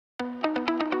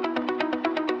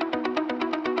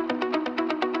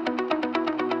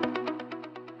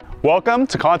Welcome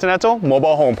to Continental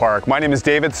Mobile Home Park. My name is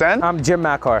David Sen. I'm Jim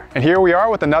Makar. And here we are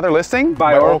with another listing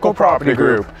by Oracle Property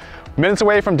Group. Minutes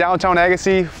away from downtown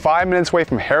Agassiz, 5 minutes away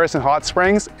from Harrison Hot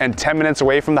Springs, and 10 minutes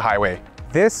away from the highway.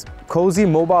 This cozy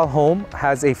mobile home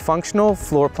has a functional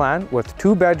floor plan with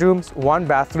 2 bedrooms, 1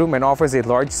 bathroom, and offers a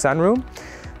large sunroom.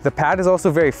 The pad is also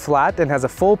very flat and has a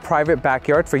full private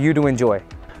backyard for you to enjoy.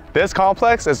 This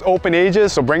complex is open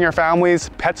ages, so bring your families,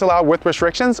 pets allowed with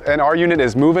restrictions, and our unit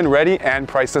is move-in ready and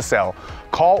priced to sell.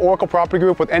 Call Oracle Property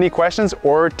Group with any questions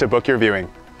or to book your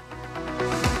viewing.